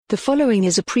The following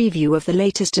is a preview of the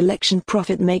latest Election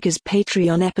Profit Makers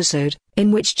Patreon episode,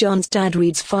 in which John's dad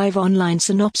reads 5 online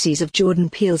synopses of Jordan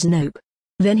Peele's Nope.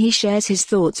 Then he shares his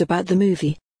thoughts about the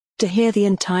movie. To hear the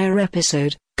entire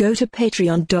episode, go to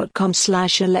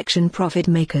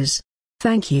patreon.com/electionprofitmakers.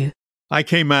 Thank you. I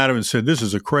came at him and said, this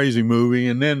is a crazy movie.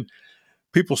 And then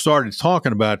people started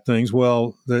talking about things.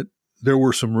 Well, that there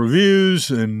were some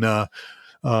reviews and a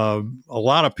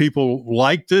lot of people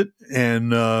liked it.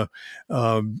 And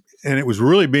it was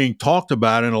really being talked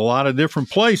about in a lot of different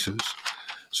places.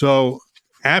 So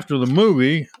after the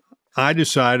movie, I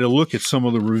decided to look at some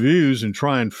of the reviews and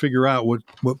try and figure out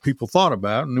what people thought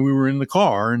about. And we were in the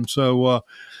car. And so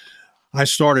I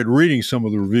started reading some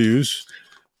of the reviews.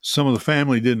 Some of the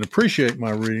family didn't appreciate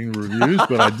my reading the reviews,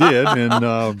 but I did.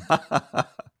 And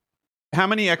how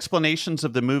many explanations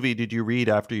of the movie did you read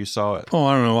after you saw it?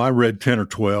 I don't know. I read 10 or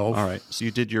 12. All right. So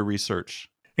you did your research.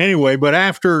 Anyway, but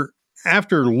after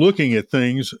looking at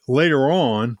things later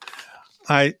on,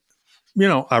 I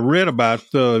read about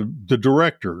the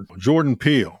director, Jordan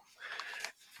Peele.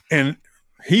 And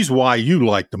he's why you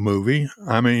like the movie.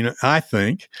 I mean, I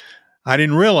think. I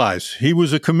didn't realize he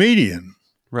was a comedian.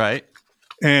 Right.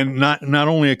 And not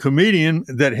only a comedian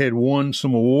that had won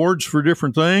some awards for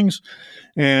different things,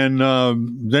 and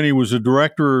then he was a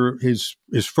director. His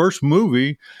first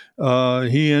movie,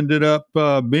 he ended up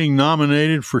being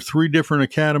nominated for 3 different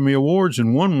Academy Awards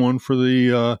and won one for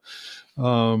the.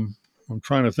 I'm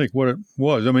trying to think what it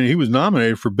was. I mean, he was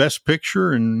nominated for Best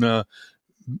Picture and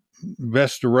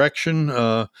Best Direction.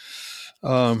 I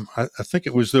think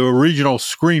it was the original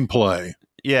screenplay.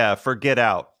 Yeah, for Get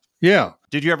Out. Yeah.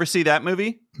 Did you ever see that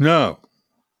movie? No.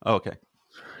 Okay.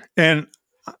 And,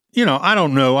 I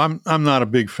don't know. I'm not a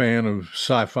big fan of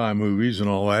sci-fi movies and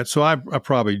all that, so I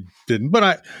probably didn't.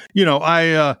 But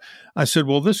I said,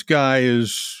 well, this guy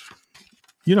is,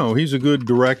 he's a good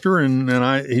director, and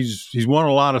he's won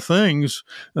a lot of things,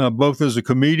 both as a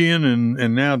comedian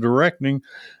and now directing.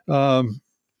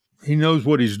 He knows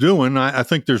what he's doing. I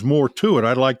think there's more to it.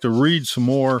 I'd like to read some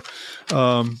more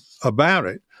about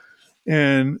it.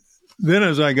 And then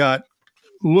as I got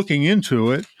looking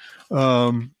into it,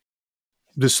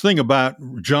 this thing about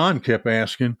John kept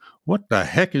asking, what the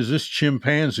heck is this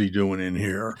chimpanzee doing in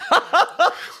here?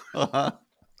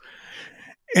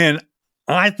 And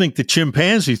I think the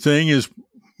chimpanzee thing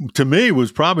to me,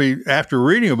 was probably, after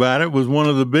reading about it, was one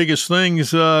of the biggest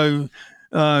things going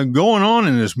on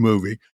in this movie.